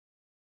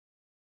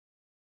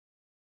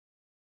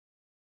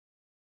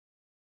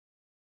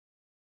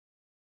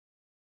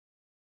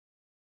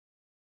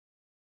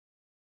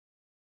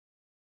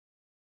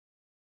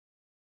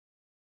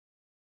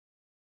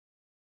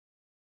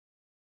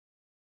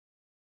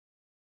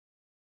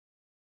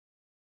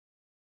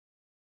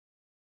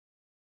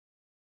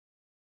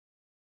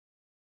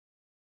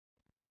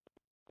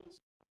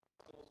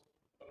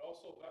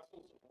also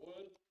vessels of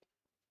wood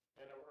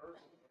and of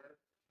earthenware,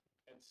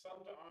 and some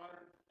to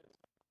honor.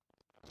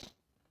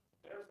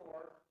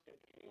 Therefore,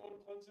 if anyone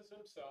cleanses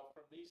himself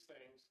from these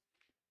things,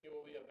 he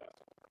will be a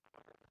vessel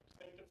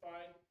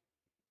sanctified,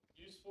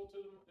 useful to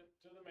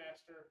the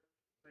master,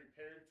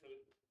 prepared for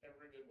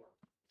every good work.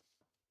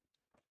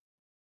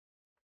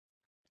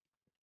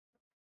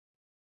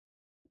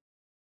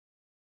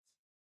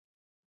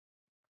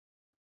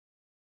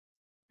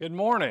 Good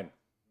morning.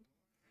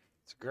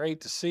 It's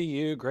great to see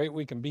you. Great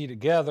we can be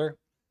together.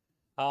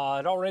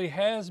 It already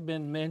has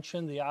been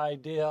mentioned, the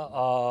idea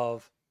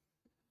of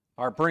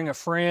our Bring a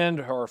Friend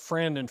or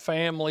Friend and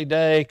Family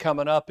Day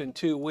coming up in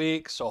 2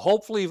 weeks. So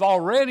hopefully you've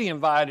already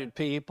invited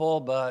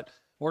people, but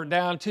we're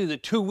down to the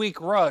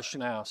 2-week rush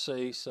now,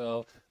 see?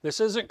 So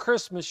this isn't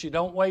Christmas. You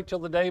don't wait till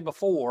the day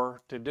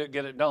before to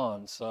get it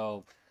done.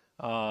 So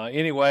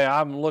anyway,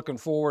 I'm looking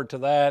forward to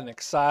that and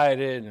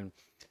excited, and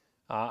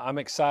I'm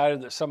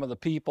excited that some of the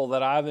people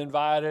that I've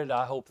invited,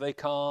 I hope they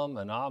come,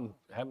 and I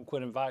haven't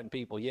quit inviting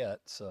people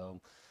yet.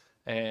 So,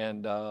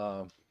 and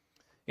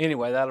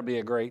anyway, that'll be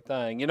a great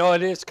thing. You know,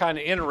 it is kind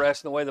of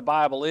interesting the way the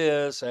Bible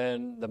is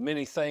and the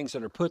many things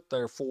that are put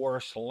there for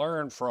us to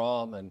learn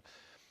from. And,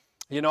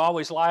 you know, I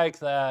always like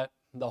that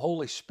the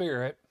Holy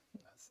Spirit,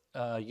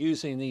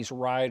 using these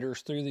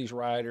writers, through these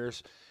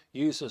writers,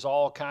 uses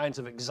all kinds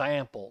of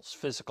examples,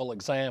 physical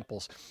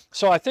examples.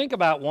 So I think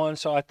about one,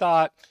 so I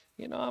thought,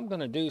 you know, I'm going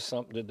to do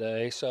something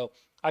today. So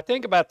I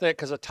think about that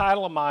because the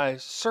title of my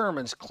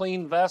sermon's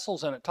Clean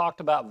Vessels, and it talked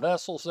about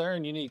vessels there,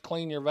 and you need to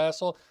clean your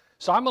vessel.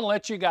 So I'm going to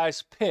let you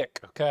guys pick,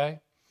 okay,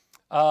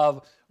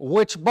 of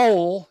which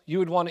bowl you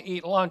would want to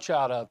eat lunch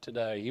out of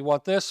today. You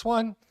want this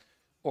one,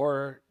 or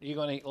are you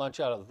going to eat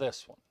lunch out of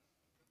this one?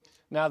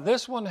 Now,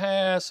 this one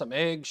has some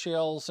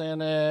eggshells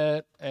in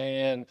it,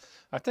 and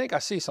I think I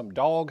see some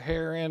dog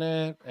hair in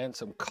it, and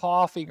some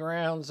coffee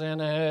grounds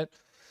in it,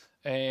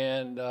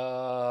 and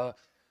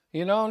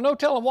you know, no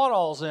telling what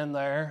all's in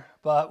there,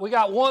 but we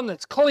got one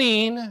that's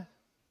clean.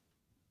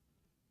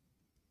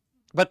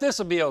 But this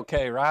will be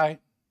okay, right?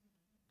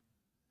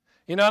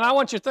 You know, and I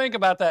want you to think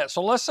about that.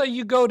 So let's say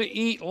you go to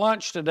eat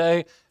lunch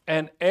today,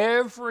 and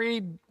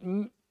every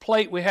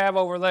plate we have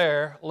over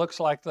there looks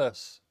like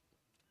this.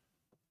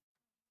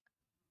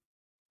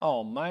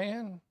 Oh,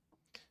 man.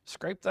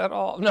 Scrape that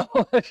off. No,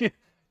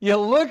 you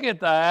look at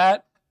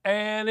that,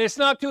 and it's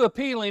not too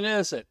appealing,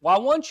 is it? Well, I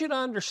want you to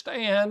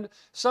understand,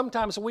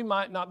 sometimes we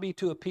might not be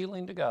too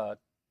appealing to God.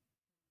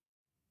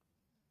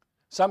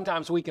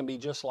 Sometimes we can be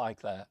just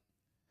like that.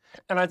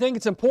 And I think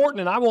it's important,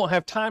 and I won't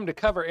have time to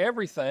cover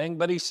everything,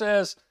 but he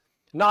says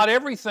not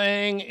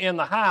everything in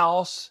the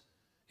house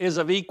is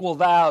of equal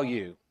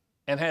value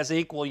and has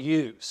equal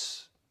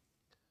use.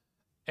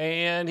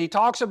 And he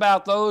talks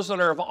about those that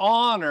are of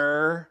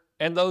honor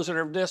and those that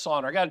are of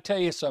dishonor. I got to tell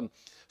you some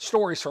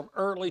stories from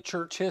early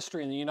church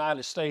history in the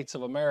United States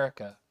of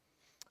America.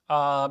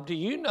 Do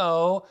you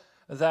know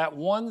that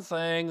one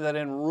thing that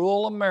in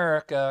rural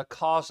America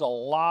caused a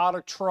lot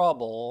of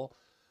trouble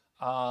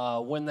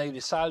when they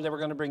decided they were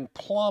going to bring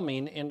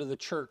plumbing into the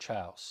church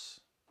house?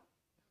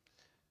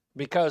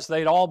 Because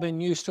they'd all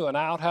been used to an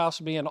outhouse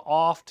being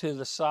off to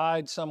the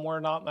side somewhere,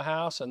 not in the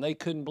house, and they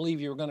couldn't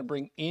believe you were going to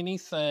bring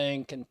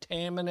anything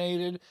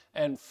contaminated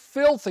and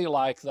filthy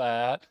like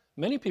that.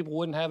 Many people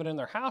wouldn't have it in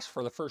their house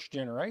for the first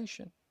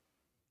generation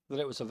that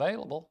it was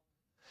available,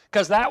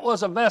 because that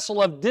was a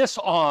vessel of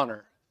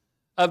dishonor,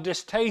 of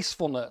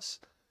distastefulness.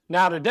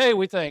 Now today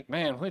we think,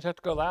 man, we'd have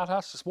to go to the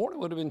outhouse this morning.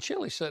 It would have been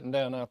chilly sitting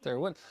down out there.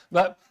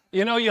 But,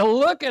 you know, you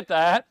look at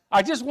that.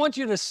 I just want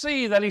you to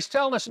see that he's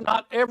telling us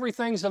not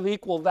everything's of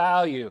equal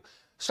value.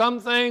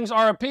 Some things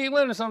are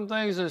appealing and some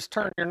things is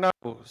turn your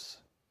nose.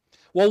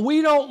 Well,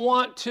 we don't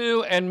want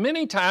to, and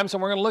many times,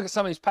 and we're going to look at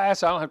some of these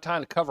passages. I don't have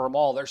time to cover them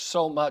all. There's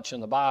so much in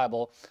the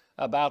Bible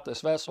about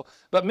this vessel.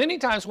 But many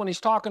times when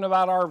he's talking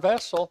about our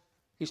vessel,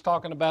 he's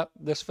talking about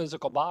this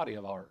physical body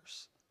of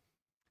ours.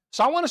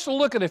 So I want us to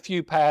look at a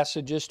few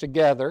passages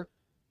together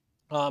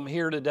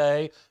here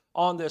today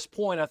on this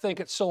point. I think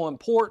it's so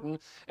important.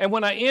 And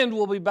when I end,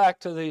 we'll be back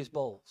to these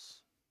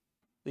bowls,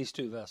 these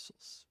two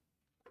vessels.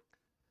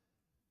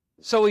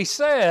 So he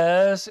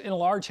says, in a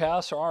large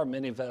house, there are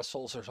many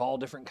vessels. There's all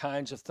different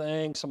kinds of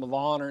things, some of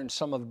honor and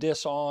some of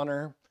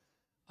dishonor.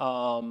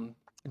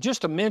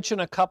 Just to mention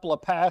a couple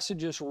of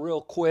passages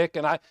real quick,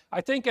 and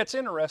I think it's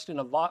interesting,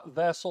 a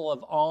vessel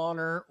of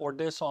honor or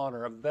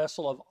dishonor, a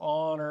vessel of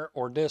honor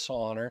or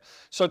dishonor.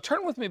 So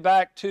turn with me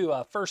back to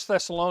 1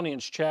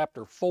 Thessalonians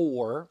chapter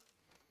 4,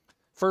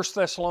 1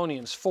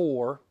 Thessalonians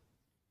 4,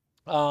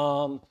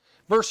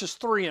 verses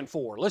 3 and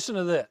 4. Listen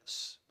to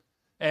this.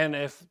 And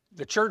if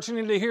the church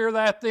needed to hear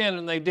that then,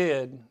 and they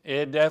did,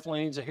 it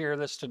definitely needs to hear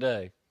this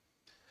today.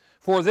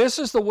 For this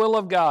is the will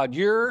of God,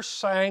 your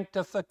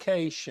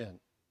sanctification.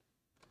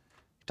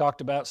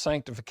 Talked about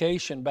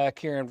sanctification back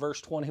here in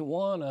verse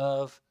 21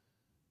 of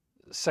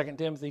 2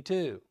 Timothy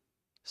 2.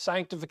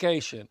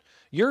 Sanctification.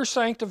 Your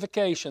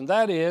sanctification,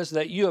 that is,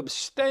 that you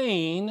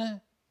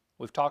abstain,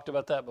 we've talked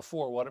about that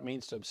before, what it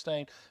means to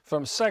abstain,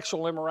 from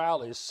sexual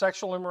immorality. Is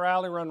sexual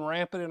immorality run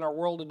rampant in our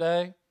world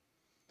today?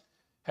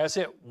 Has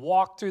it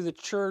walked through the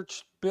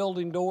church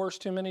building doors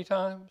too many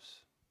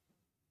times?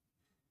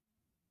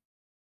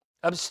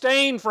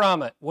 Abstain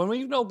from it. When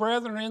we know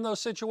brethren are in those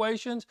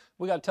situations,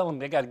 we got to tell them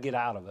they got to get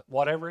out of it,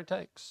 whatever it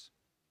takes.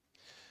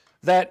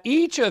 That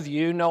each of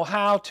you know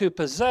how to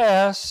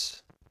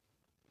possess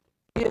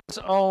his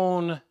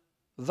own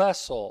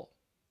vessel.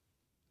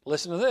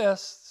 Listen to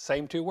this,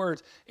 same two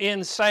words,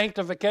 in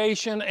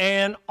sanctification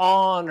and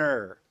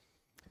honor.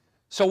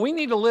 So we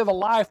need to live a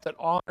life that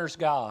honors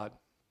God.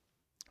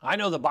 I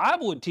know the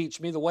Bible would teach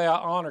me the way I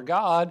honor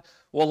God.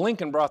 Well,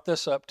 Lincoln brought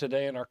this up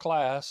today in our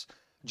class.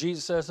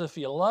 Jesus says, if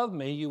you love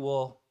me, you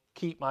will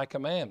keep my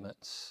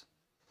commandments.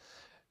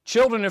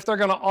 Children, if they're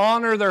going to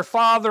honor their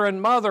father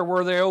and mother,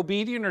 were they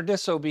obedient or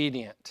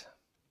disobedient?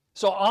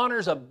 So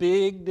honor's a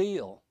big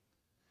deal.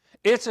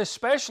 It's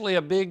especially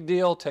a big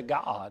deal to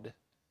God.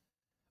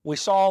 We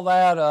saw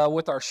that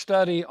with our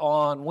study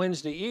on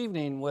Wednesday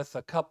evening with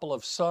a couple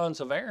of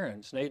sons of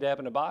Aaron's, Nadab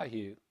and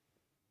Abihu.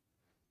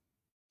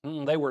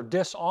 They were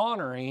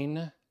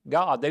dishonoring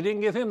God. They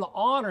didn't give him the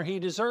honor he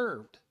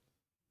deserved.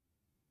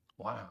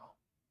 Wow.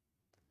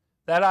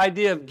 That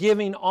idea of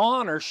giving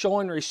honor,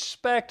 showing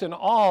respect and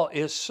awe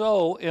is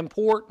so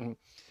important.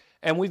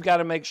 And we've got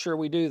to make sure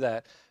we do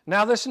that.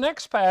 Now this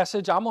next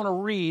passage I'm going to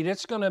read,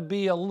 it's going to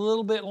be a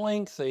little bit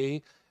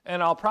lengthy,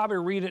 and I'll probably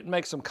read it and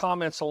make some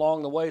comments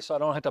along the way so I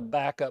don't have to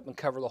back up and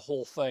cover the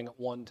whole thing at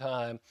one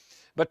time.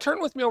 But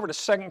turn with me over to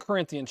 2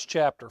 Corinthians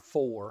chapter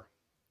 4.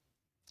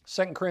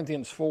 2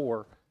 Corinthians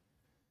 4.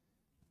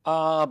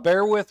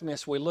 Bear with me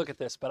as we look at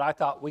this, but I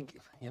thought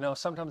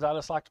sometimes I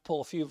just like to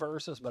pull a few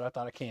verses, but I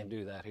thought I can't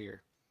do that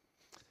here.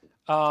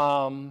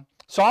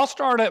 So I'll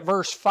start at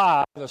verse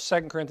 5 of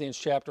 2 Corinthians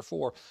chapter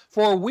 4.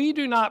 For we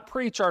do not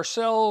preach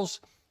ourselves,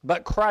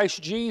 but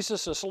Christ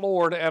Jesus as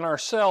Lord, and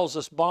ourselves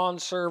as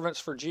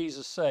bondservants for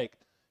Jesus' sake.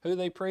 Who do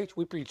they preach?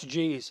 We preach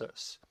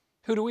Jesus.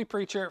 Who do we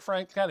preach here at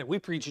Franklin County? We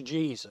preach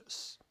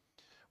Jesus.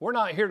 We're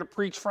not here to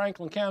preach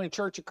Franklin County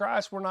Church of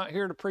Christ. We're not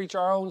here to preach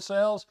our own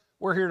selves.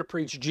 We're here to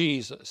preach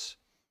Jesus.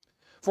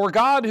 For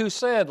God, who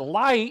said,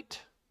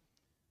 light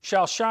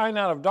shall shine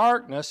out of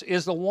darkness,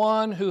 is the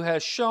one who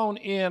has shone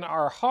in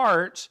our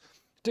hearts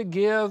to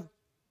give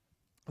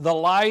the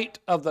light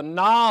of the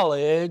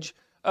knowledge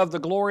of the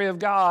glory of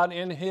God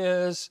in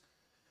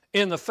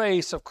the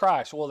face of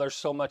Christ. Well, there's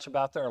so much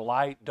about there.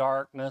 Light,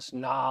 darkness,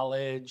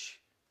 knowledge.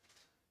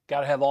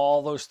 Got to have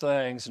all those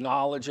things.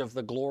 Knowledge of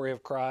the glory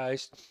of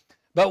Christ.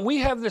 But we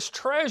have this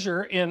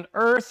treasure in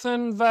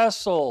earthen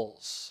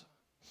vessels,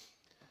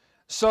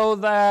 so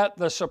that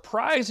the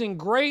surprising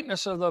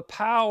greatness of the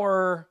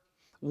power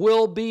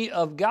will be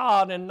of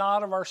God and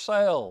not of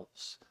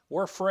ourselves.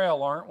 We're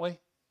frail, aren't we?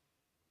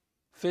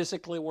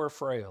 Physically, we're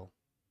frail.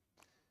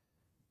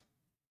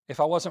 If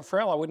I wasn't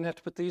frail, I wouldn't have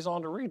to put these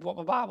on to read what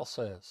my Bible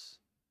says.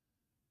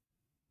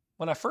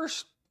 When I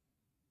first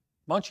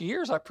bunch of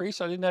years I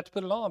preached, I didn't have to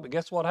put it on, but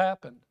guess what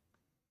happened?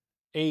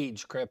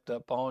 Age crept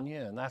up on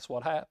you, and that's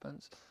what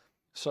happens.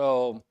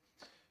 So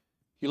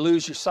you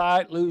lose your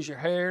sight, lose your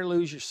hair,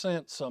 lose your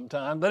sense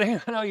sometimes.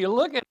 But you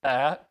look at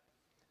that,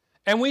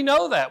 and we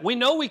know that. We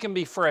know we can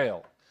be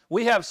frail.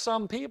 We have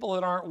some people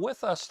that aren't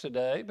with us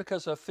today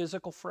because of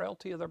physical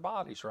frailty of their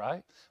bodies,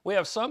 right? We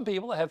have some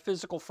people that have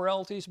physical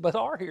frailties but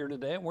are here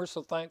today, and we're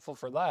so thankful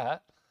for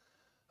that.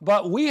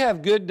 But we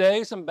have good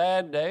days and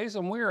bad days,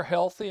 and we are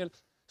healthy. And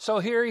so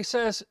here he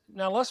says,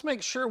 now let's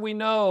make sure we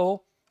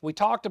know, we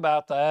talked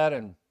about that,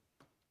 and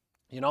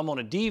I'm going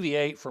to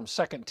deviate from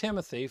 2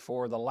 Timothy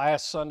for the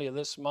last Sunday of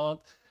this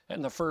month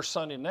and the first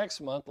Sunday next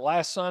month. The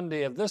last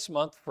Sunday of this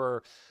month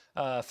for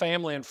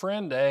Family and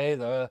Friend Day.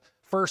 The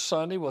first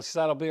Sunday,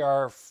 that'll be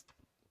our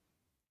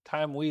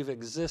time we've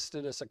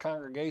existed as a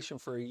congregation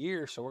for a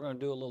year, so we're going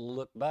to do a little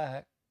look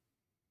back.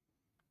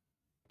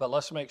 But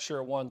let's make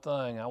sure one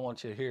thing. I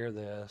want you to hear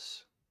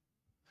this.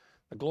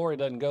 The glory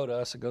doesn't go to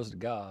us, it goes to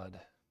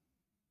God.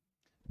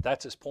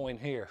 That's his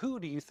point here. Who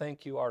do you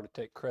think you are to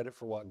take credit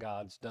for what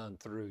God's done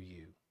through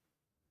you?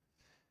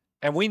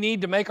 And we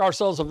need to make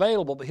ourselves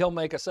available, but he'll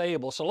make us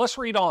able. So let's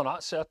read on. I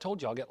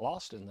told you I'll get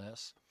lost in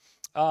this.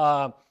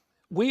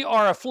 We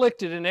are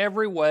afflicted in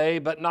every way,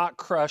 but not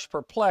crushed,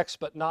 perplexed,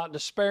 but not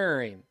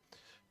despairing,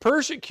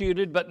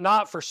 persecuted, but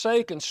not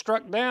forsaken,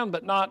 struck down,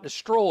 but not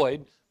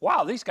destroyed.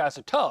 Wow, these guys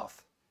are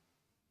tough.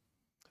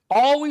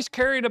 Always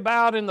carried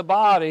about in the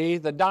body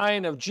the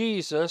dying of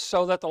Jesus,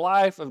 so that the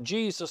life of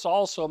Jesus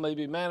also may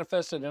be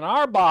manifested in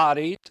our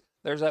bodies.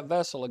 There's that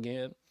vessel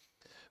again.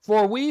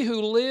 For we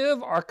who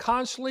live are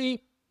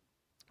constantly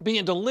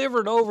being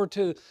delivered over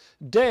to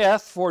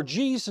death for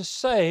Jesus'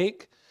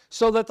 sake,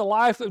 so that the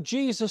life of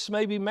Jesus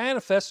may be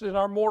manifested in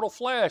our mortal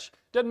flesh.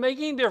 Doesn't make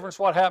any difference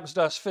what happens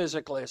to us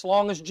physically, as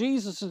long as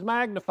Jesus is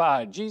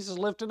magnified, Jesus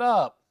lifted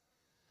up.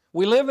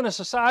 We live in a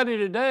society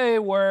today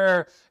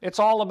where it's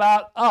all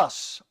about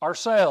us,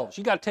 ourselves.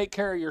 You got to take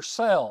care of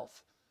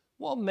yourself.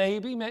 Well,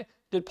 maybe.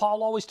 Did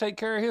Paul always take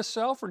care of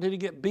himself, or did he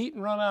get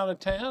beaten, run out of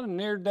town, and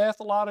near death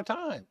a lot of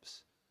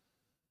times?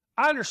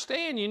 I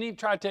understand you need to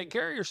try to take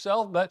care of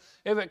yourself, but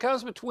if it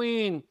comes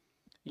between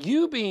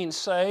you being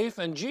safe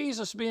and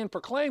Jesus being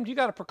proclaimed, you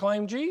got to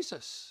proclaim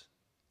Jesus.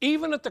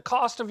 Even at the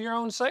cost of your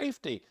own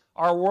safety.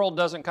 Our world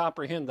doesn't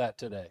comprehend that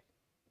today.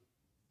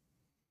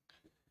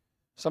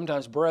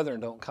 Sometimes brethren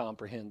don't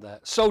comprehend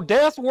that. So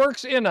death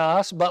works in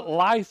us, but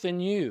life in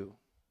you.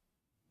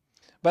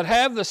 But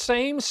have the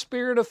same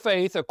spirit of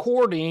faith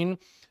according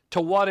to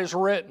what is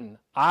written.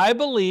 I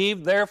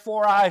believe,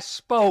 therefore I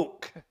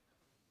spoke.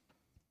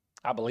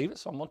 I believe it,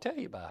 so I'm going to tell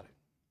you about it.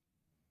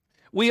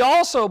 We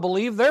also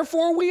believe,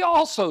 therefore we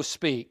also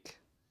speak.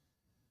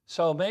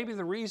 So maybe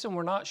the reason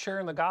we're not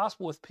sharing the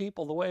gospel with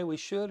people the way we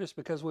should is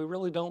because we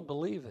really don't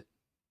believe it.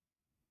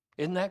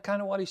 Isn't that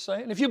kind of what he's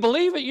saying? If you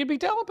believe it, you'd be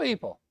telling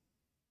people.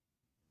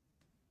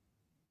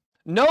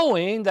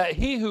 Knowing that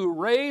he who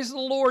raised the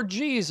Lord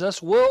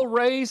Jesus will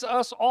raise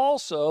us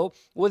also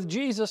with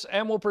Jesus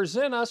and will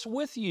present us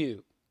with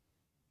you.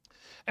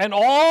 And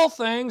all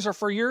things are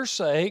for your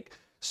sake,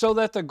 so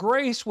that the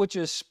grace which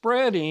is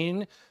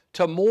spreading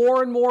to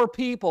more and more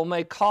people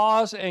may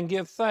cause and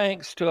give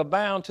thanks to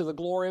abound to the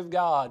glory of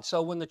God.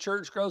 So when the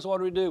church grows,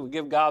 what do? We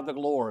give God the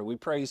glory. We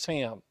praise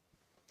Him.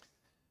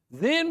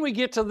 Then we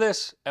get to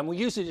this, and we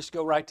usually just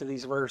go right to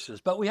these verses,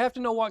 but we have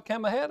to know what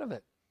came ahead of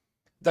it.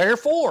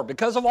 Therefore,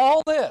 because of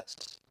all this,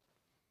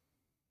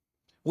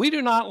 we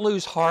do not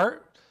lose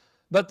heart,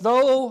 but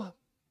though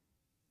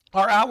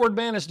our outward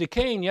man is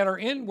decaying, yet our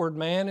inward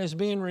man is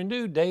being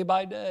renewed day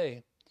by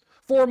day.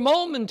 For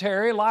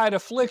momentary light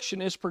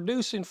affliction is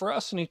producing for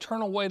us an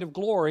eternal weight of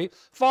glory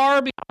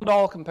far beyond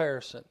all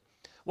comparison.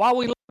 While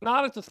we look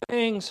not at the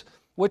things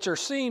which are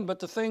seen, but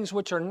the things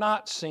which are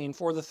not seen.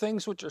 For the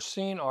things which are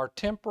seen are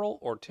temporal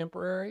or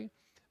temporary,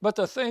 but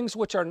the things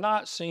which are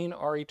not seen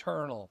are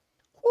eternal.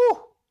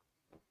 Whew!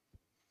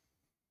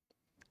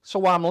 So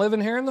while I'm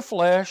living here in the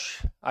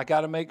flesh, I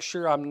got to make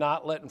sure I'm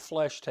not letting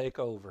flesh take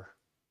over.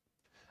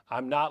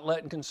 I'm not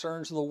letting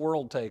concerns of the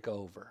world take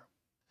over.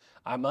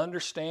 I'm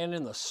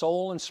understanding the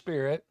soul and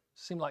spirit.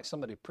 Seemed like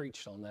somebody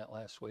preached on that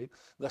last week.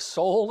 The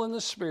soul and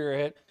the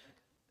spirit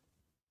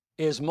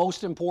is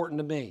most important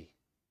to me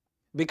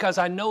because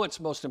I know it's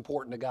most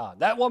important to God.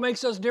 That's what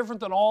makes us different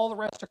than all the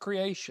rest of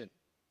creation.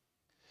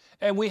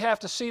 And we have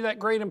to see that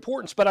great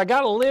importance. But I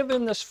got to live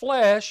in this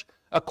flesh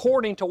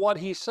according to what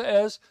He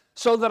says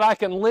so that I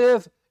can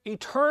live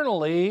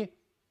eternally,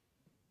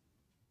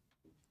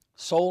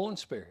 soul and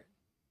spirit.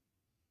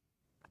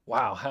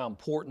 Wow, how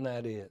important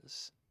that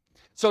is.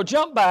 So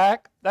jump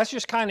back. That's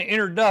just kind of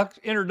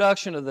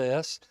introduction to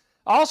this.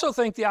 I also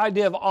think the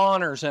idea of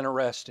honor is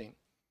interesting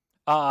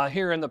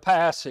here in the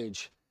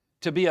passage,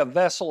 to be a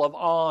vessel of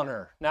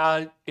honor.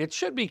 Now, it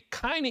should be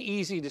kind of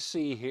easy to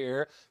see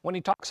here when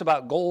he talks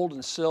about gold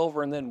and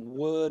silver and then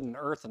wood and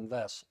earthen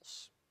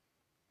vessels.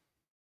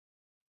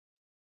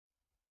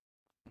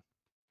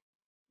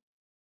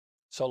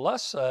 So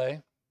let's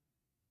say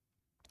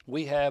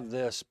we have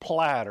this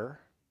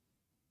platter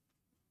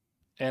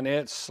and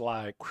it's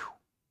like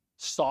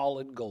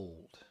solid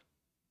gold.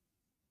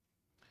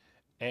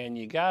 And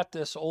you got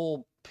this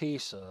old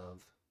piece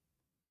of,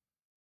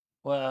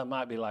 well, it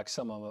might be like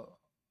some of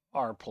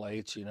our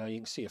plates, you know, you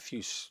can see a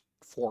few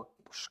fork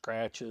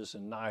scratches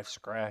and knife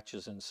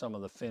scratches and some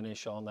of the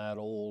finish on that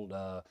old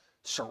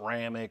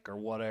ceramic or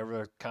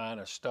whatever kind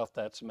of stuff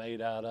that's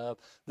made out of.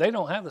 They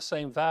don't have the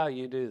same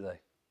value, do they?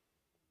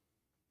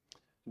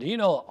 Do you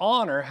know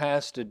honor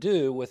has to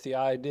do with the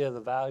idea of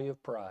the value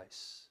of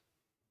price?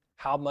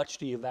 How much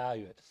do you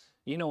value it?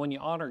 You know, when you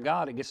honor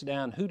God, it gets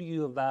down, who do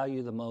you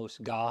value the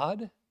most?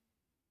 God,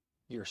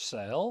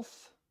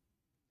 yourself,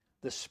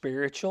 the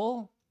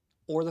spiritual,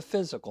 or the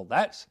physical?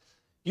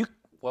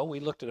 Well, we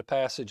looked at a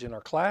passage in our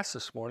class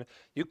this morning.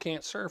 You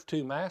can't serve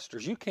two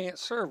masters. You can't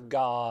serve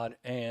God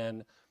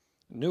and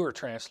newer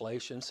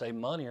translations say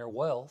money or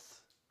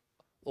wealth.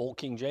 Old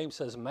King James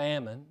says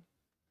mammon.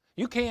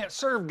 You can't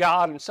serve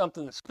God in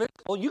something that's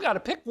physical. You got to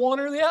pick one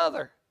or the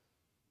other.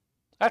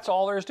 That's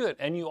all there is to it,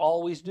 and you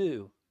always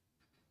do.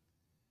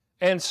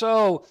 And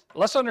so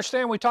let's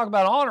understand when we talk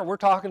about honor, we're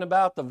talking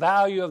about the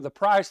value of the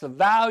price, the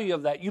value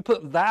of that. You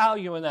put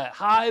value in that,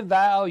 high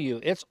value.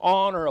 It's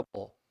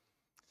honorable.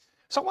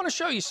 So I want to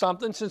show you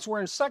something since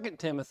we're in 2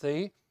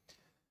 Timothy.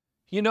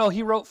 You know,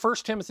 he wrote 1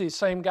 Timothy, the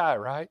same guy,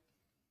 right?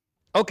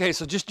 Okay,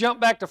 so just jump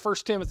back to 1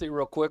 Timothy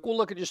real quick. We'll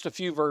look at just a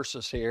few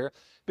verses here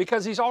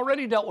because he's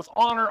already dealt with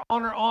honor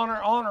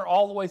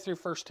all the way through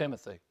 1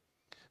 Timothy.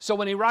 So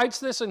when he writes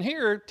this in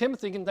here,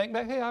 Timothy can think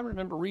back, hey, I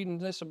remember reading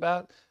this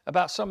about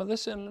some of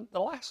this in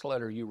the last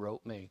letter you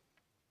wrote me.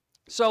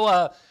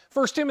 So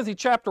 1 Timothy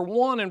chapter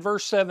 1 and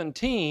verse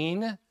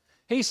 17,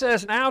 he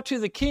says, now to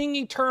the King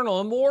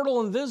eternal,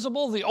 immortal,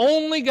 invisible, the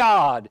only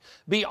God,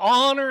 be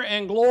honor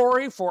and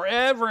glory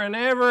forever and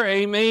ever.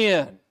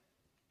 Amen.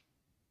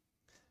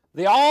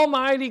 The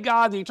Almighty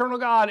God, the eternal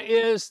God,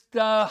 is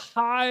the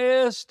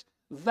highest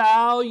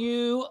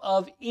value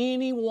of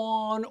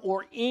anyone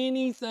or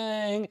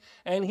anything,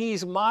 and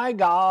He's my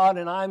God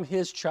and I'm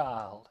His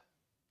child.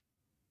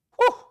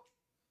 Whew.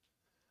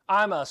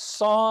 I'm a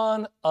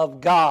son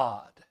of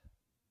God.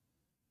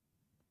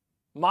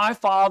 My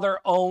Father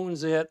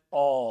owns it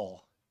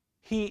all.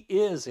 He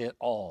is it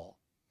all.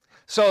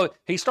 So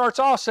he starts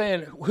off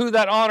saying who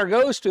that honor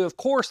goes to. Of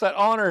course, that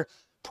honor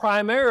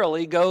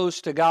primarily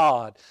goes to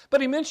God.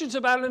 But he mentions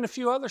about it in a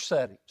few other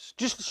settings,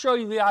 just to show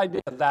you the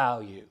idea of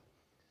value.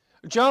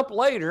 Jump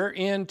later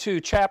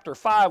into chapter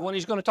 5 when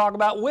he's going to talk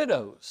about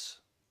widows.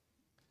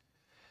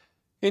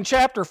 In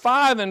chapter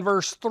 5 and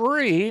verse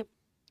 3,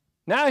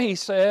 now he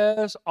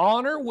says,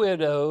 honor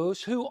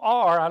widows who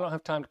are, I don't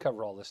have time to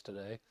cover all this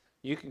today.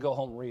 You can go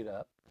home and read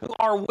up. Who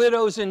are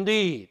widows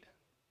indeed.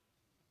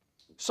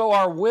 So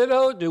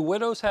do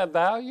widows have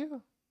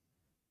value?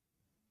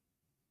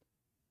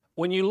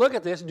 When you look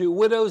at this, do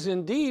widows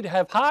indeed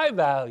have high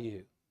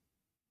value?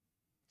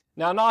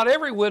 Now, not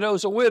every widow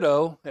is a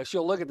widow. As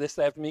you'll look at this,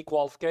 they have to meet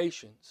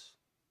qualifications.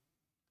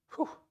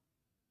 Whew.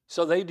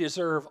 So they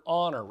deserve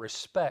honor,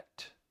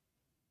 respect,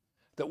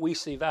 that we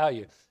see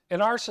value.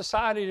 In our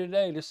society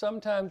today, do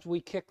sometimes we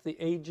kick the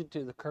aged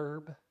to the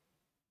curb?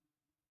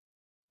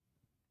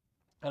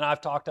 And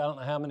I've talked, I don't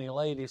know how many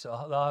ladies, they'll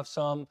have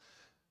somebody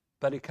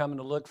coming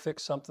to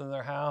fix something in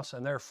their house,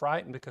 and they're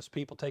frightened because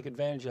people take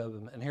advantage of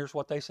them. And here's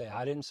what they say.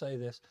 I didn't say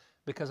this.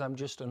 Because I'm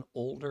just an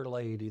older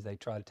lady, they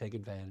try to take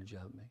advantage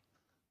of me.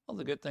 Well,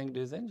 the good thing to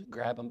do then is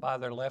grab them by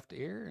their left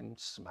ear and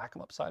smack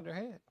them upside their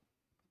head.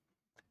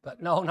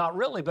 But no, not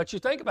really. But you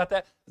think about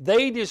that.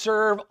 They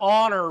deserve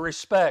honor,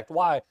 respect.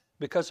 Why?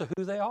 Because of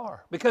who they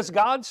are. Because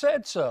God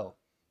said so.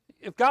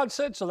 If God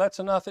said so, that's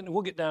enough. And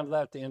we'll get down to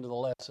that at the end of the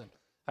lesson.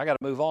 I got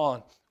to move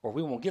on, or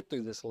we won't get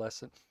through this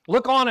lesson.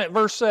 Look on at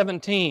verse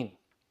 17.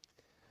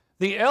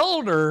 The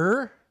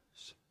elders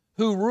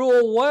who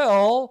rule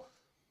well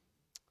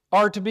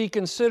are to be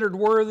considered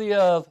worthy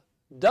of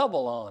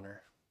double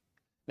honor.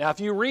 Now, if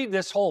you read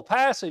this whole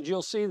passage,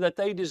 you'll see that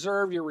they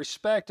deserve your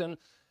respect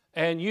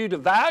and you to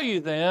value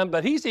them,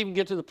 but he's even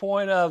get to the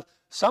point of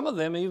some of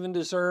them even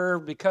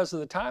deserve, because of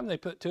the time they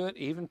put to it,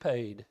 even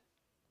paid.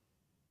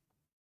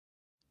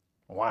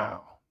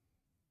 Wow.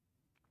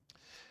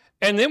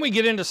 And then we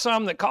get into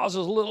some that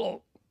causes a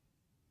little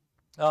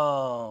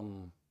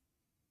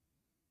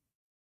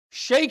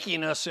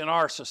shakiness in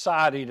our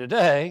society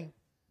today.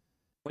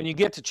 When you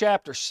get to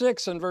chapter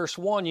 6 and verse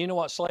 1, you know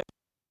what slaves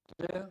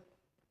do?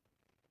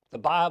 The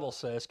Bible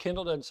says,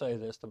 Kendall doesn't say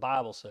this, the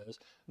Bible says,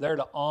 they're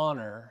to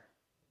honor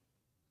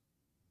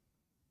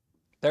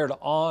their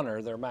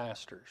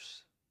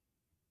masters.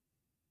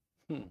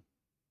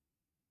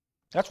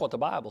 That's what the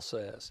Bible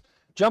says.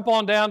 Jump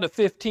on down to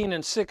 15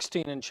 and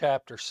 16 in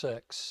chapter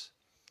 6.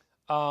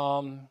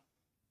 Let's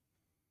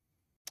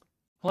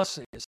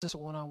see, is this the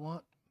one I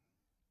want?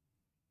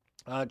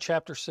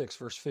 Chapter 6,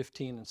 verse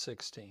 15 and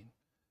 16.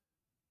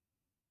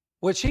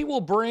 Which he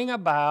will bring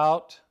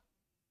about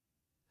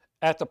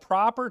at the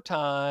proper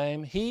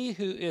time, he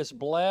who is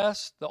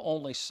blessed, the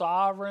only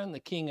sovereign, the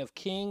King of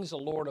kings, the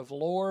Lord of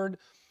lords,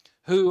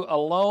 who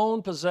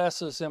alone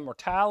possesses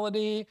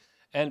immortality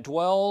and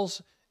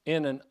dwells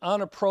in an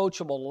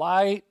unapproachable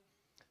light,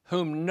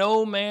 whom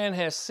no man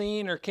has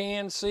seen or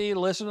can see.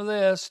 Listen to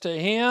this. To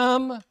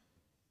him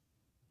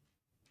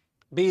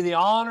be the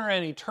honor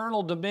and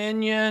eternal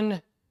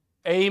dominion.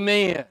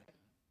 Amen.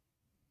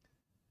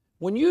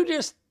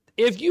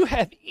 If you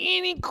have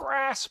any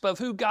grasp of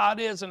who God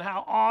is and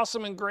how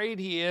awesome and great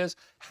He is,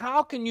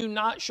 how can you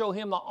not show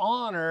Him the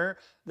honor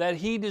that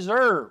He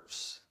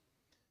deserves?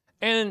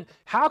 And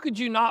how could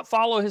you not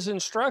follow His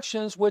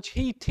instructions, which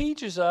He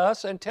teaches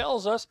us and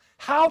tells us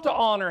how to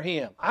honor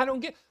Him? I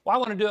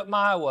want to do it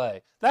my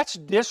way. That's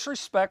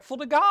disrespectful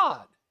to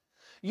God.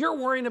 You're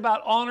worrying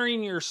about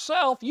honoring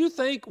yourself. You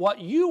think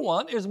what you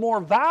want is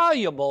more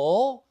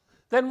valuable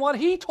than what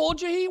He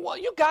told you He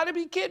wants. You got to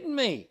be kidding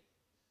me.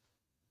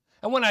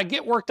 And when I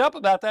get worked up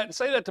about that and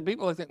say that to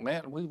people, they think,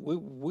 man,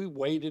 we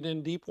waded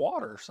in deep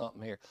water or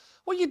something here.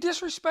 Well, you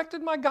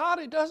disrespected my God.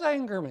 It does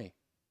anger me.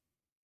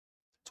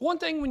 It's one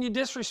thing when you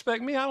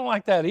disrespect me. I don't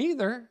like that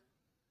either.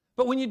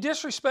 But when you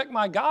disrespect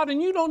my God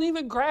and you don't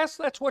even grasp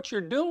that's what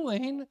you're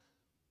doing,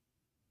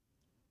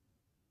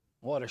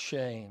 what a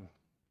shame.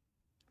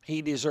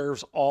 He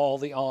deserves all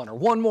the honor.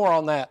 One more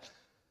on that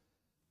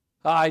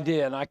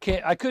idea, and I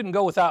couldn't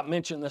go without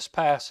mentioning this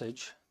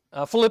passage.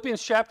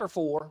 Philippians chapter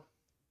 4.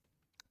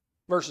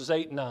 Verses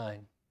 8 and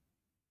 9.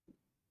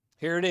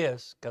 Here it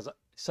is, because it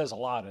says a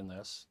lot in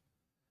this.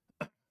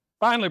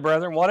 Finally,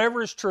 brethren,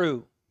 whatever is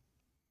true,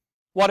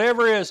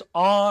 whatever is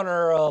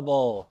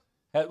honorable,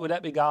 would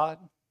that be God?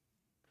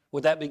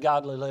 Would that be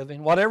godly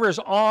living? Whatever is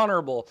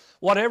honorable,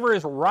 whatever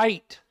is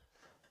right.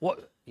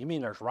 What you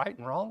mean there's right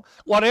and wrong?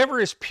 Whatever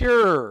is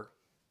pure,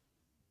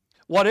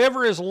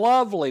 whatever is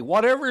lovely,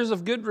 whatever is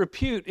of good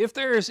repute, if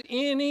there is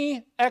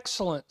any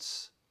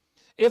excellence,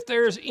 if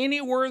there is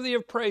any worthy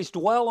of praise,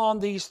 dwell on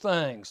these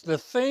things. The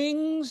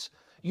things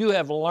you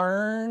have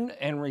learned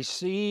and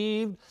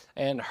received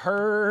and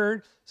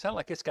heard, sound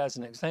like this guy's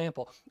an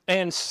example,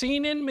 and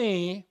seen in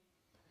me,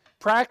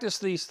 practice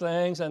these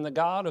things, and the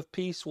God of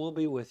peace will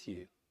be with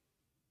you.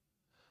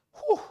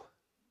 Whew.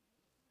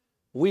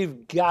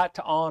 We've got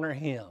to honor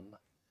Him.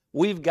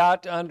 We've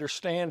got to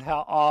understand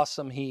how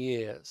awesome He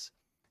is.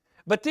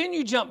 But then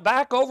you jump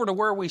back over to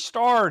where we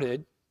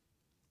started,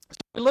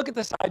 We look at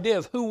this idea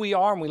of who we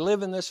are, and we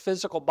live in this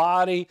physical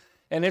body,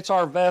 and it's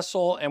our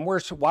vessel, and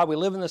while we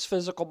live in this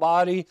physical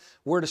body,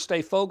 we're to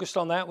stay focused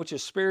on that which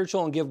is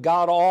spiritual and give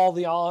God all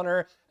the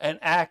honor and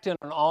act in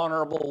an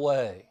honorable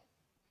way.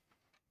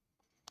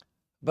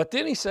 But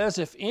then he says,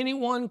 if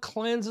anyone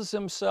cleanses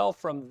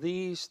himself from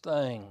these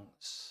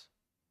things,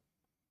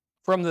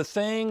 from the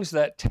things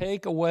that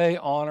take away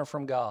honor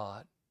from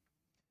God.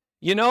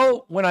 You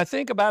know, when I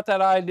think about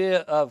that idea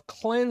of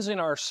cleansing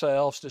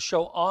ourselves to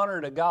show honor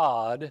to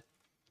God,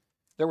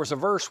 there was a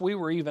verse we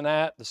were even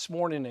at this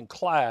morning in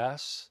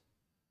class.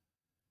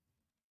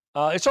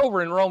 It's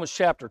over in Romans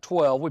chapter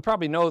 12. We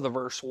probably know the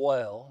verse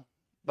well,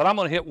 but I'm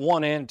going to hit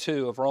 1 and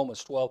 2 of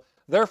Romans 12.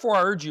 Therefore,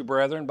 I urge you,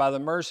 brethren, by the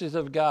mercies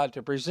of God,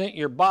 to present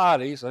your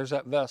bodies, there's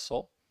that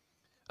vessel,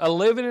 a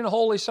living and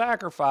holy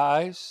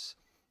sacrifice,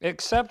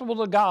 acceptable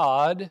to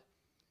God,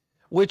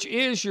 which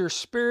is your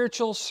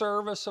spiritual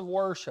service of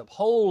worship.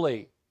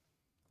 Holy.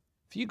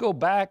 If you go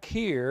back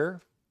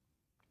here,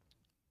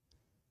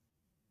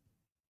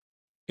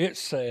 it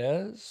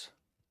says,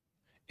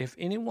 if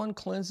anyone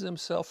cleanses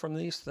himself from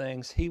these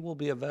things, he will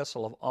be a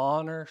vessel of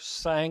honor,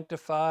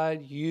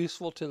 sanctified,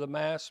 useful to the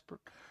master,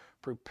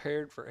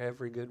 prepared for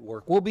every good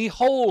work. Will be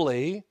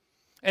holy.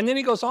 And then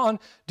he goes on,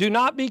 do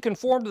not be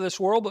conformed to this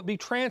world, but be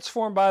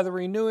transformed by the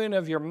renewing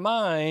of your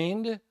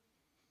mind,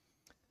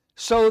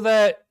 so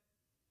that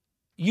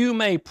you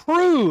may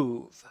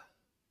prove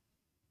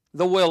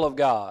the will of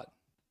God.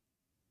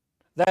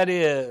 That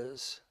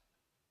is,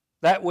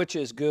 that which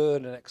is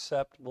good and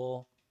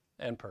acceptable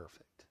and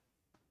perfect.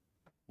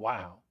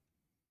 Wow.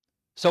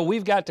 So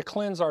we've got to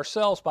cleanse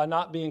ourselves by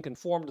not being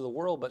conformed to the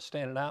world, but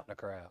standing out in the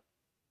crowd.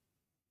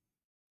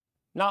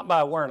 Not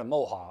by wearing a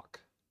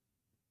mohawk,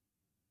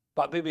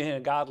 but by being a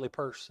godly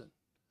person.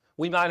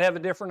 We might have a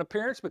different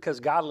appearance because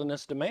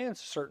godliness demands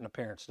a certain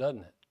appearance,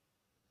 doesn't it?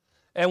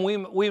 And we're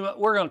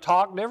going to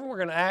talk different. We're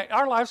going to act.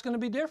 Our life's going to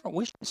be different.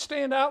 We should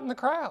stand out in the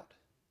crowd.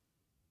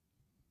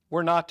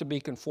 We're not to be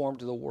conformed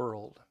to the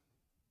world.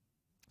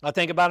 I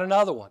think about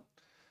another one.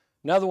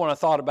 Another one I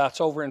thought about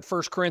is over in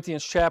 1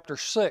 Corinthians chapter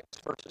 6,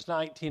 verses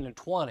 19 and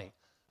 20.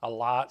 A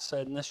lot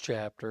said in this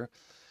chapter.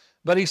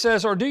 But he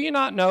says, or do you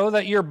not know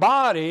that your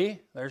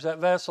body, there's that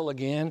vessel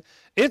again,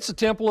 it's a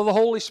temple of the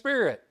Holy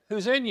Spirit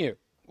who's in you.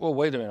 Well,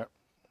 wait a minute.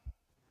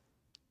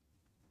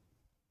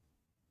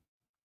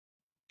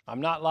 I'm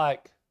not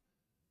like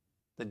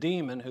the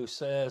demon who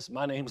says,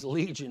 my name's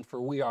Legion, for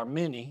we are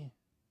many,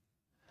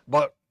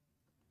 but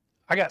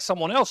I got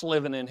someone else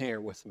living in here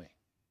with me.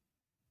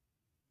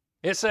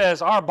 It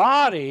says our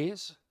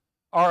bodies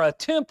are a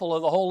temple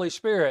of the Holy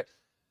Spirit.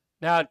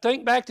 Now,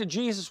 think back to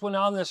Jesus when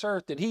on this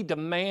earth. Did he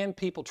demand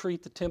people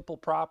treat the temple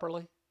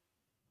properly?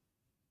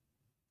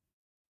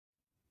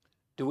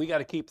 Do we got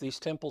to keep these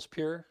temples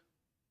pure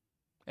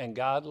and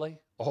godly?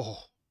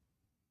 Oh.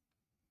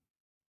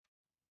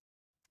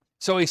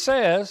 So he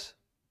says,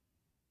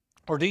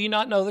 or do you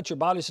not know that your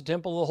body is a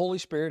temple of the Holy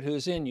Spirit who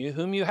is in you,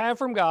 whom you have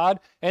from God,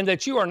 and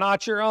that you are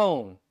not your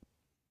own?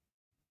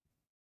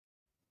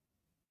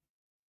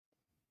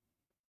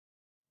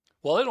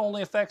 Well, it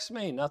only affects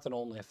me. Nothing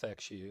only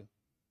affects you.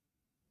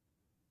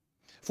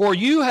 For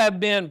you have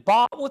been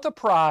bought with a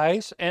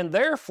price, and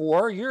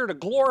therefore you're to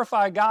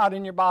glorify God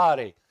in your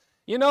body.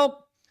 You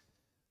know,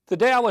 the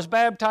day I was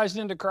baptized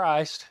into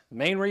Christ, the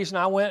main reason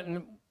I went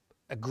and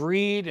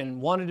agreed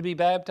and wanted to be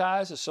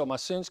baptized is so my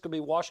sins could be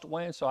washed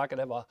away and so I could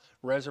have a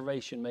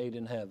reservation made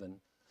in heaven.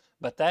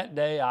 But that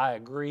day I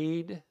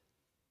agreed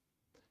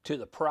to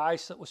the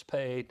price that was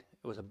paid.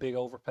 It was a big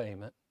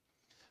overpayment.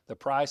 The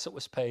price that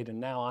was paid,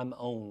 and now I'm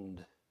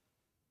owned.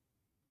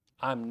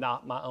 I'm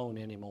not my own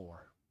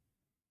anymore.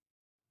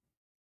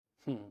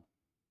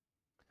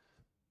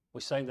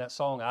 We sang that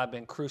song, I've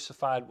been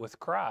crucified with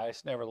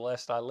Christ,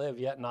 nevertheless I live,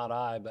 yet not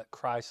I, but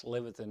Christ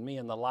liveth in me.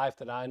 And the life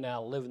that I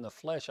now live in the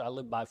flesh, I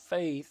live by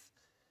faith.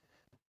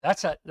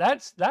 That's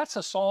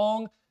a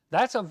song,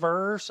 that's a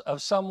verse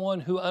of someone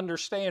who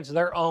understands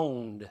they're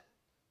owned.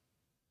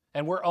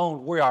 And we're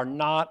owned. We are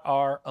not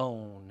our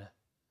own.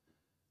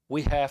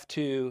 We have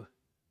to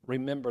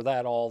remember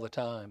that all the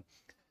time.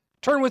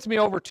 Turn with me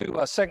over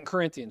to 2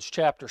 Corinthians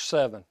chapter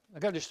 7. I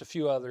got just a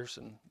few others,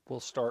 and we'll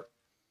start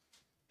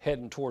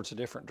heading towards a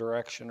different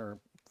direction or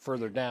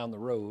further down the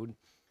road.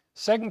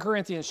 2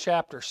 Corinthians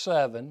chapter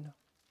 7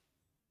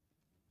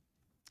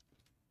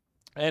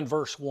 and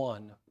verse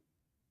 1.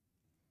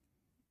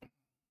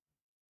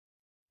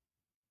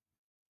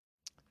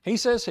 He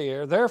says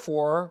here,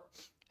 therefore,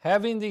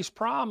 having these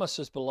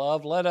promises,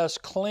 beloved, let us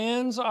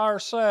cleanse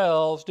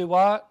ourselves. Do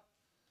what?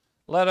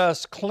 Let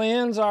us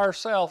cleanse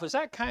ourselves. Is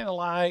that kind of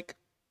like,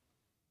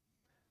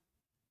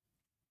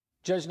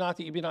 judge not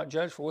that you be not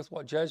judged, for with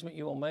what judgment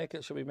you will make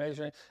it shall be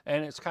measured.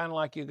 And it's kind of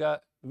like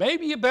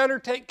maybe you better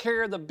take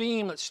care of the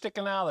beam that's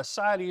sticking out of the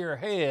side of your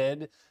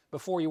head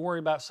before you worry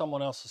about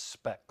someone else's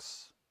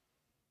specks.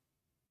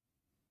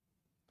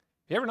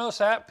 You ever notice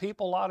that?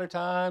 People a lot of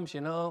times,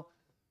 I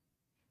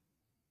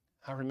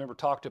remember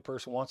talking to a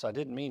person once, I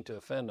didn't mean to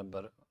offend them,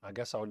 but I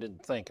guess I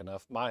didn't think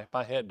enough.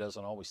 My head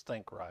doesn't always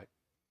think right.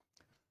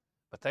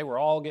 But they were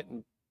all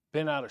getting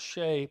been out of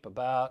shape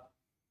about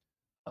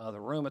the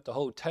room at the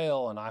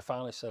hotel, and I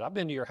finally said, I've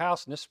been to your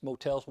house, and this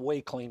motel's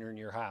way cleaner than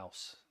your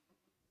house.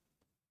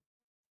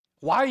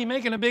 Why are you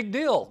making a big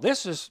deal?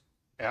 This is,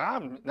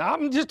 I'm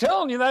just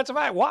telling you that's a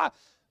fact. Why?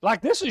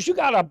 Like this is, you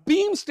got a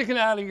beam sticking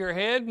out of your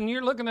head, and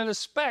you're looking at a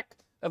speck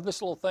of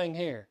this little thing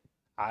here.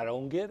 I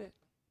don't get it.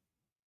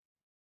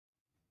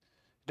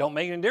 Don't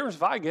make any difference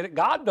if I get it.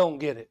 God don't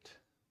get it.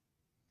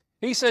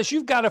 He says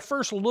you've got to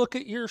first look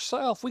at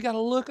yourself. We got to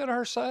look at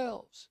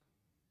ourselves.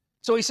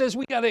 So he says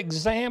we got to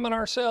examine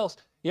ourselves.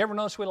 You ever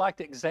notice we like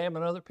to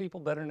examine other people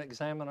better than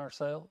examine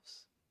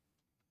ourselves?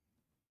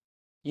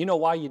 You know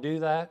why you do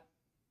that?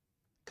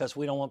 Because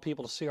we don't want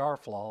people to see our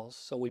flaws,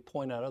 so we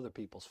point out other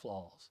people's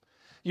flaws.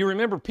 You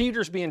remember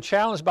Peter's being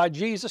challenged by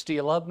Jesus, do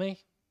you love me?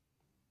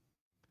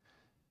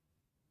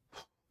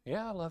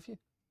 Yeah, I love you.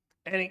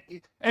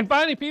 And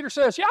finally Peter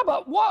says, yeah,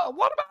 but what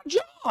about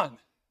John?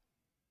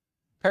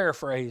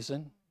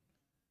 Paraphrasing.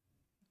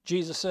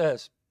 Jesus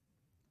says,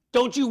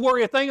 don't you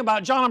worry a thing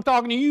about John, I'm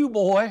talking to you,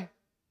 boy.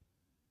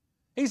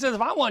 He says,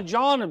 if I want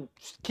John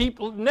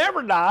to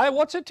never die,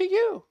 what's it to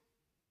you?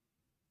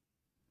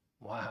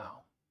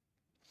 Wow.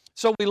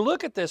 So we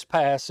look at this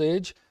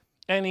passage,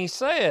 and he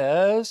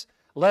says,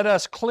 let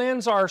us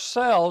cleanse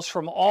ourselves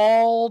from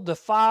all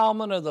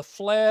defilement of the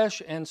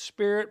flesh and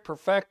spirit,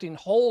 perfecting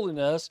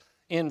holiness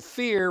in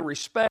fear,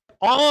 respect,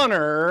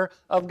 honor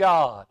of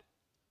God.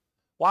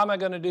 Why am I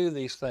going to do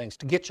these things?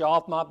 To get you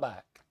off my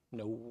back?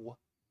 No.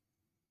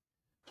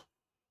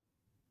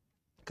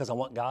 Because I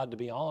want God to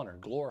be honored,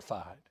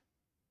 glorified.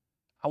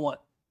 I want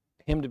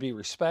Him to be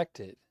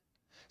respected.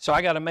 So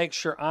I got to make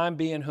sure I'm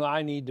being who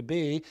I need to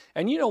be.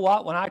 And you know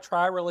what? When I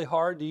try really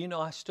hard, do you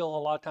know I still a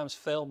lot of times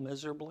fail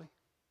miserably?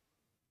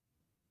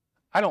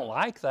 I don't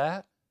like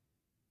that.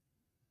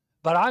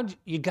 But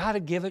you got to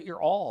give it your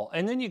all.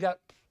 And then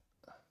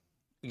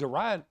you're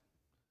right.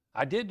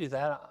 I did do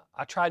that.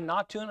 I tried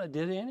not to, and I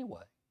did it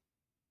anyway.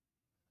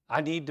 I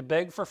need to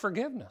beg for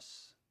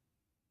forgiveness.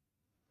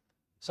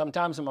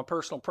 Sometimes in my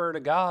personal prayer to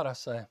God, I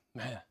say,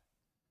 man,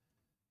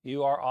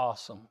 you are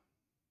awesome.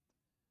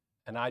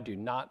 And I do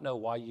not know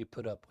why you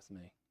put up with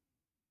me.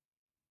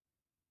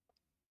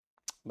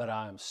 But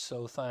I am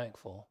so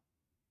thankful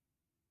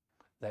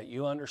that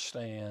you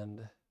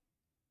understand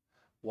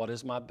what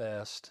is my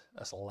best,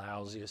 as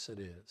lousy as it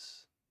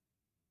is.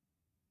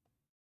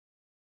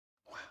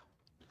 Wow.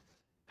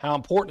 How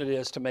important it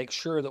is to make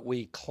sure that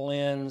we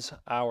cleanse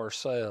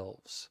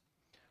ourselves.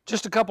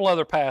 Just a couple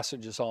other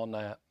passages on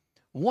that.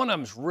 One of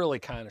them's really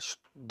kind of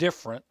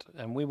different,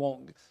 and we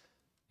won't...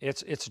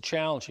 It's a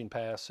challenging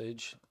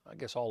passage. I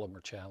guess all of them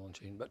are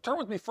challenging. But turn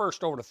with me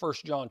first over to 1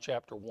 John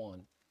chapter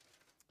 1.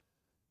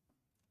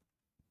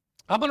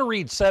 I'm going to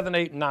read 7,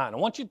 8, and 9. I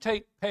want you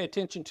to pay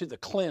attention to the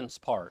cleanse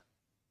part.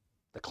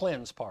 The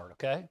cleanse part,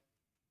 okay?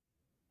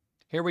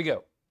 Here we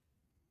go.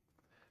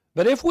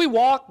 But if we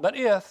walk in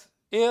the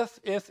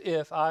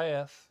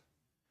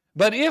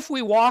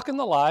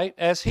light,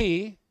 as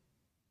He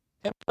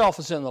Himself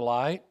is in the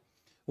light,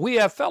 we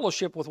have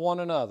fellowship with one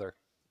another.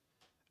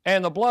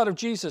 And the blood of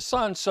Jesus'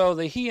 Son, so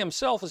that He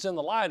Himself is in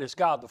the light as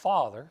God the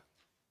Father.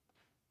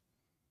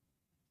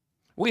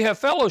 We have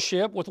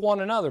fellowship with one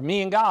another.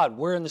 Me and God,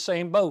 we're in the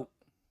same boat.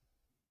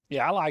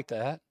 Yeah, I like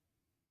that.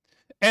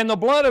 And the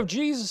blood of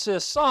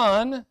Jesus'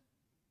 Son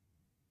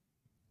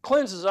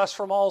cleanses us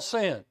from all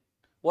sin.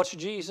 What's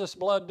Jesus'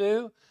 blood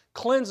do?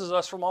 Cleanses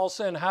us from all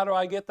sin. How do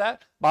I get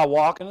that? By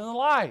walking in the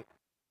light.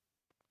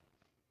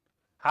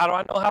 How do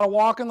I know how to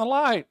walk in the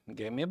light? He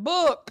gave me a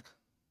book.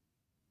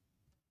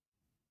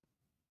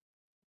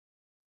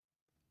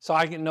 So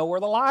I can know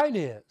where the light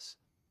is.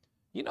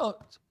 You know,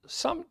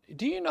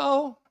 do you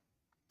know,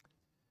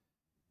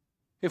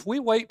 if we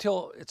wait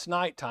till it's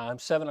nighttime,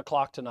 7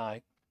 o'clock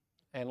tonight,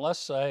 and let's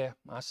say,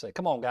 I say,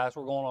 come on guys,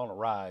 we're going on a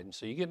ride. And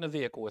so you get in the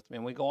vehicle with me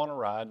and we go on a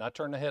ride, and I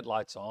turn the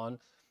headlights on,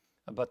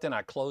 but then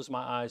I close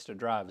my eyes to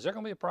drive. Is there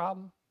going to be a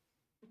problem?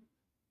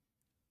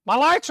 My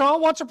lights are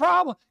on, what's the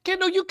problem?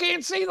 Kiddo, you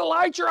can't see the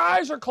light, your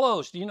eyes are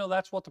closed. Do you know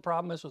that's what the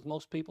problem is with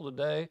most people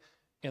today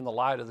in the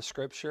light of the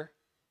Scripture?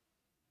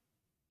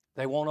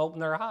 They won't open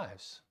their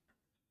eyes.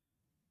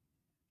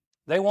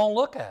 They won't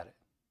look at it.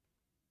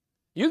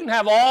 You can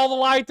have all the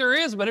light there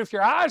is, but if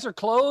your eyes are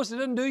closed, it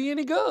doesn't do you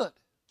any good.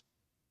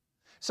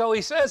 So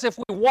he says if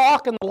we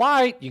walk in the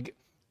light,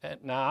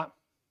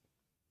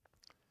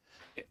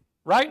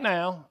 right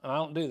now, and I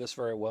don't do this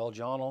very well,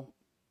 John will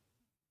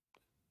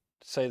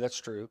say that's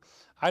true,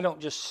 I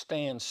don't just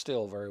stand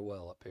still very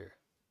well up here.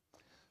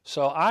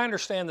 So I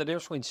understand the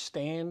difference between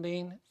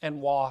standing and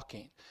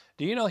walking.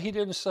 Do you know he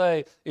didn't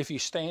say if you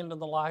stand in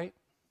the light?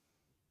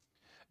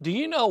 Do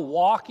you know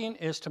walking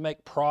is to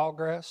make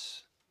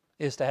progress,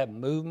 is to have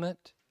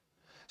movement?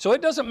 So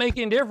it doesn't make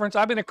any difference.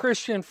 I've been a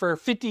Christian for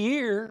 50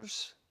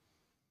 years.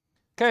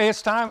 Okay,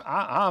 it's time.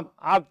 I'm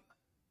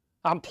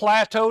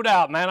plateaued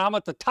out, man. I'm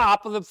at the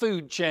top of the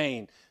food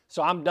chain,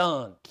 so I'm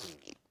done.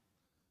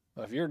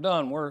 If you're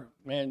done,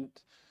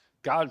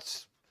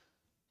 God's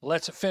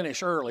lets it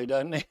finish early,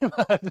 doesn't he?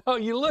 No,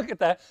 you look at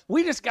that.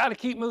 We just got to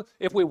keep moving.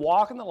 If we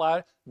walk in the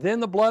light, then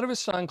the blood of his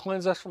Son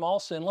cleanses us from all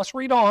sin. Let's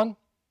read on.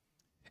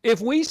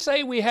 If we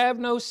say we have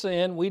no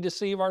sin, we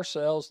deceive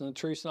ourselves and the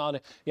truth's not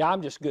in. Yeah,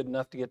 I'm just good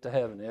enough to get to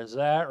heaven. Is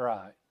that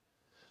right?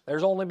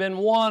 There's only been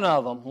one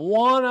of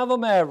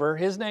them ever.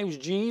 His name's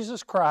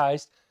Jesus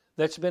Christ,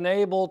 that's been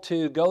able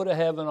to go to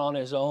heaven on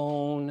his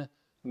own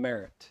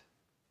merit.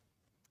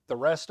 The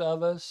rest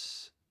of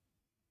us,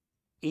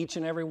 each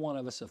and every one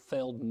of us, have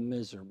failed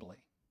miserably.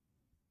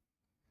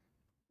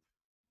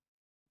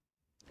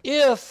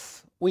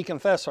 If we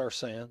confess our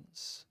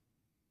sins,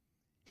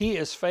 he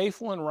is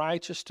faithful and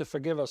righteous to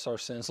forgive us our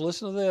sins.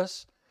 Listen to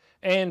this.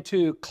 And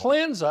to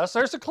cleanse us,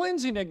 there's the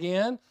cleansing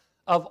again,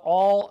 of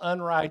all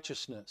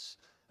unrighteousness.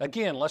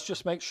 Again, let's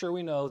just make sure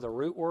we know the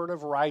root word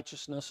of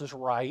righteousness is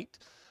right.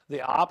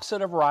 The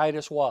opposite of right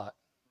is what?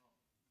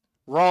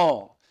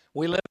 Wrong.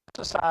 We live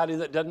in a society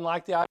that doesn't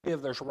like the idea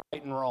of there's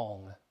right and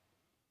wrong.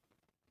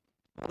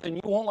 Then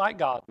you won't like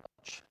God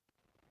much.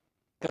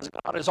 Because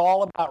God is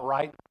all about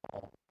right and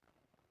wrong.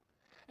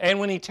 And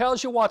when he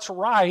tells you what's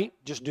right,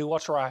 just do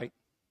what's right.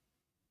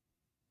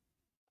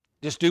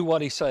 Just do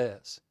what he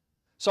says.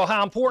 So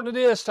how important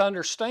it is to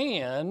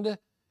understand,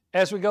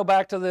 as we go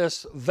back to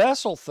this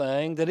vessel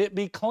thing, that it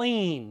be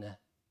clean.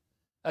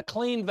 A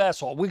clean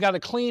vessel. We got a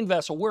clean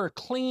vessel. We're a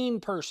clean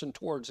person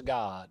towards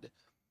God.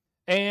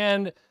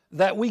 And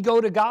that we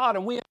go to God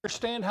and we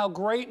understand how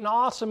great and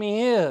awesome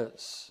he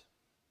is.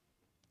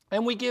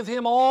 And we give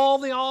him all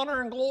the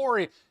honor and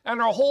glory.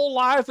 And our whole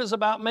life is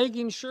about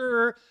making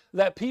sure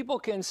that people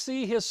can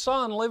see his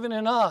Son living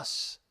in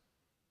us,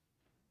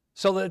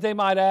 so that they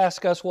might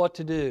ask us what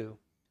to do.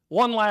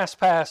 One last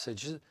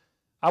passage.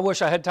 I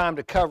wish I had time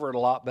to cover it a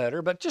lot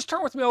better, but just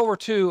turn with me over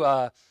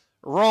to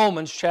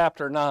Romans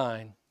chapter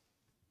 9.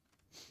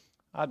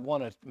 I'd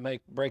want to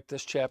break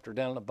this chapter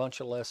down in a bunch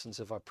of lessons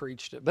if I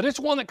preached it, but it's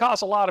one that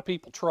caused a lot of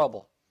people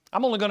trouble.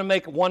 I'm only going to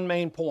make one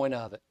main point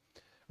of it.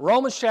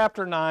 Romans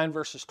chapter 9,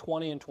 verses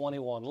 20 and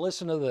 21.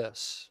 Listen to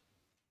this.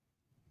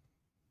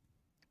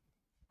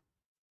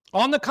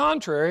 On the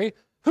contrary,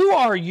 who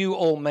are you,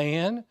 O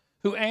man,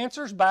 who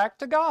answers back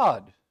to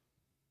God?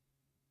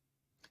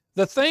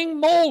 The thing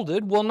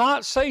molded will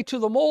not say to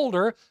the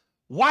molder,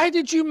 why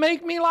did you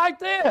make me like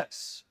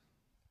this?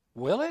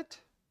 Will it?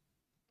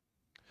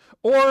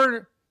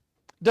 Or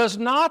does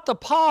not the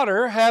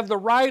potter have the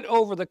right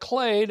over the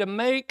clay to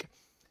make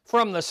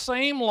from the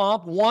same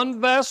lump one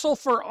vessel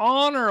for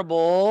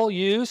honorable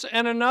use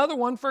and another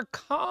one for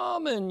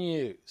common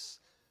use?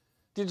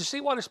 Did you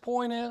see what his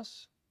point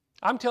is?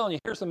 I'm telling you,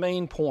 here's the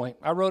main point.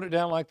 I wrote it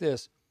down like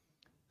this.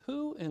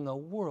 Who in the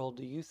world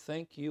do you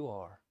think you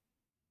are?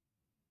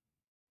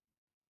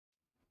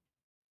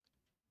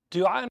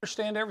 Do I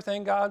understand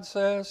everything God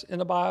says in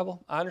the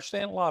Bible? I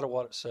understand a lot of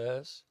what it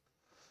says.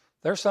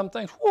 There's some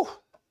things, whew,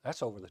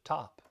 that's over the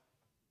top.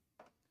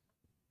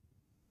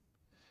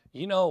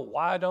 You know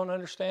why I don't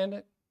understand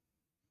it?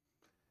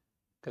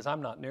 Because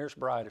I'm not near as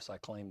bright as I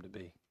claim to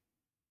be.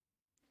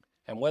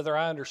 And whether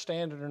I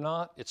understand it or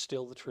not, it's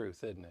still the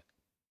truth, isn't it?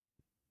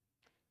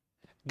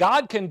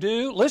 God can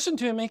do, listen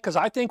to me, because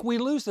I think we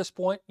lose this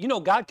point. You know,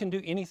 God can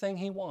do anything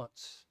he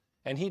wants.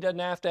 And he doesn't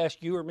have to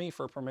ask you or me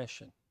for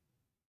permission.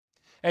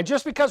 And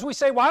just because we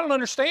say, well, I don't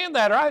understand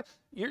that, right?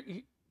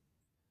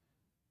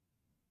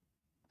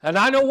 And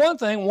I know one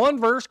thing,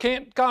 one verse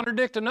can't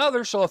contradict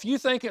another, so if you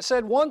think it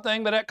said one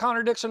thing, but that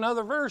contradicts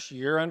another verse,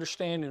 your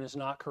understanding is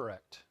not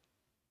correct.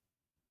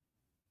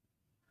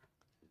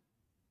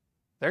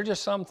 There are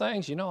just some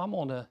things, you know, I'm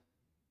going to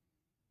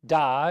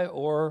die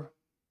or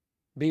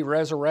be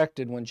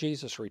resurrected when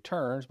Jesus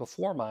returns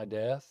before my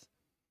death,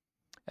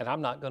 and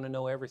I'm not going to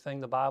know everything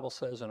the Bible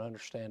says and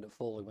understand it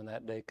fully when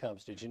that day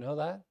comes. Did you know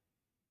that?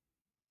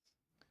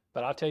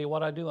 But I'll tell you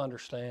what I do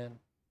understand.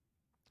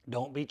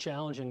 Don't be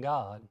challenging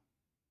God.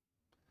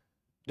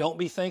 Don't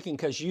be thinking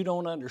because you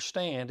don't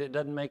understand, it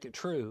doesn't make it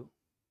true.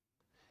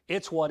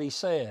 It's what he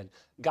said.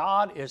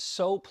 God is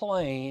so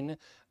plain,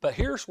 but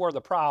here's where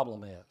the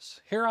problem is.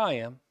 Here I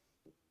am,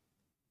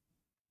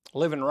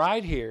 living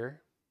right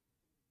here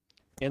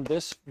in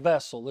this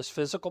vessel, this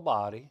physical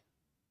body,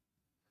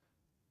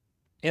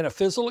 in a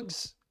physical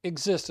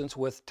existence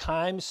with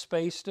time,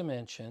 space,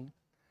 dimension,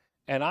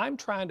 and I'm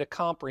trying to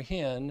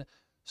comprehend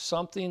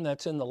something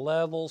that's in the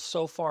levels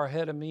so far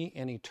ahead of me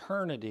in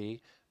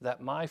eternity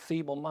that my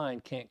feeble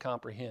mind can't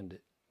comprehend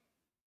it.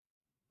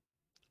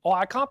 Oh,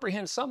 I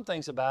comprehend some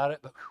things about it,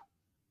 but whew,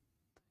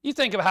 you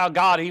think of how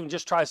God even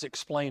just tries to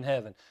explain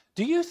heaven.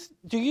 Do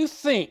you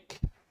think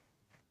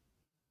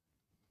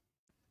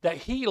that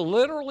he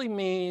literally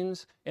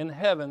means in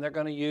heaven they're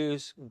going to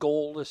use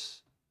gold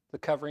as the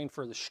covering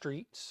for the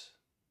streets?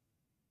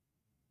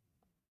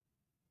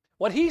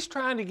 What he's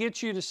trying to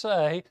get you to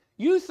say,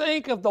 you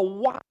think of the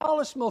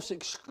wildest, most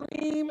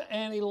extreme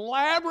and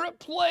elaborate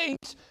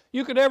place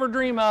you could ever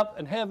dream up,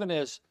 and heaven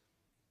is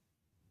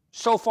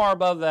so far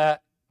above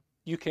that,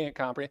 you can't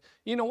comprehend.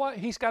 You know what?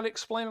 He's got to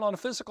explain it on a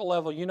physical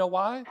level. You know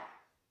why?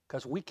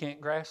 Because we can't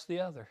grasp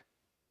the other.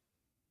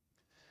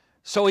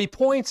 So he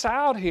points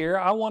out here,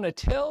 I want to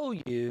tell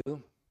you,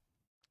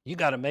 you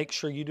got to make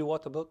sure you do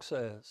what the book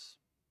says.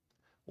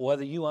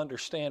 Whether you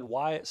understand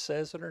why it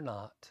says it or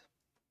not,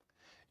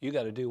 you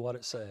got to do what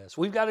it says.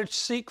 We've got to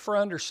seek for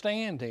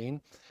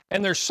understanding,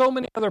 and there's so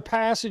many other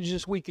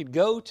passages we could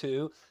go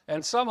to,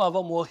 and some of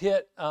them we'll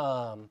hit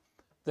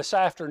this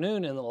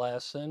afternoon in the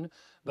lesson.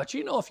 But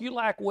you know, if you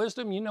lack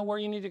wisdom, you know where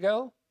you need to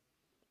go?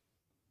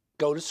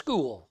 Go to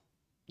school.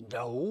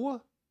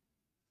 No.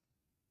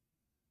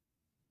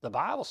 The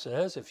Bible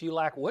says if you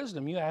lack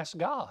wisdom, you ask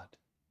God.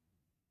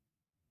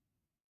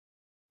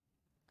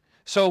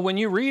 So when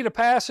you read a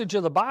passage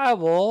of the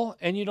Bible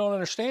and you don't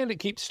understand it,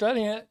 keep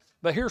studying it.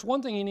 But here's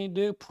one thing you need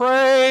to do.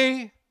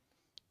 Pray,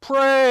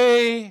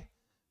 pray,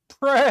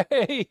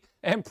 pray,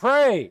 and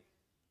pray.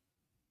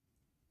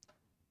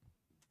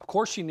 Of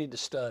course you need to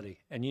study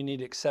and you need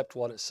to accept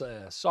what it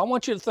says. So I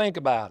want you to think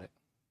about it.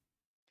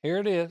 Here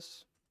it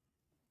is.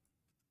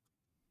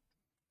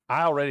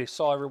 I already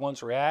saw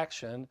everyone's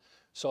reaction.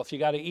 So if you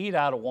got to eat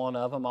out of one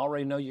of them, I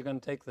already know you're going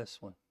to take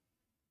this one.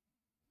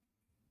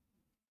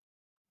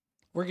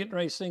 We're getting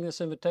ready to sing this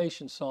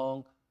invitation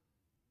song.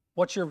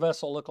 What's your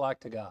vessel look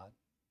like to God?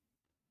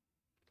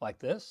 Like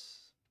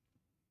this?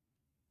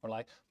 Or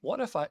like, what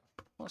if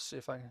let's see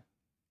if I can,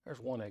 there's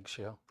one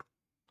eggshell.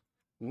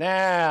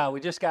 Now, we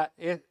just got,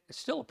 it's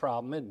still a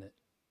problem, isn't it?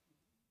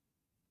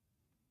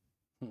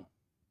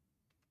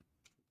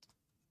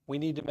 We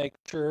need to make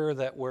sure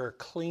that we're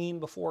clean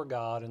before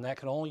God, and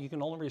you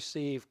can only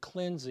receive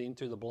cleansing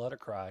through the blood of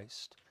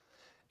Christ.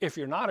 If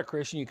you're not a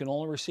Christian, you can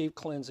only receive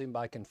cleansing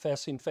by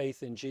confessing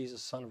faith in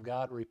Jesus, Son of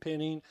God,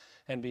 repenting,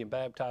 and being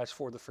baptized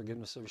for the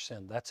forgiveness of your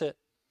sin. That's it.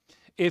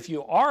 If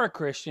you are a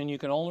Christian, you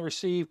can only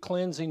receive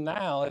cleansing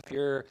now if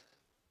you're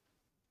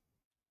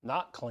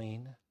not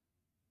clean.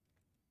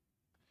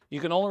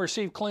 You can only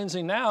receive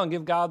cleansing now and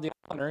give God the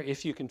honor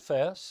if you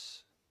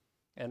confess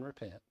and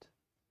repent.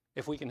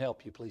 If we can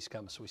help you, please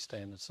come as we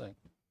stand and sing.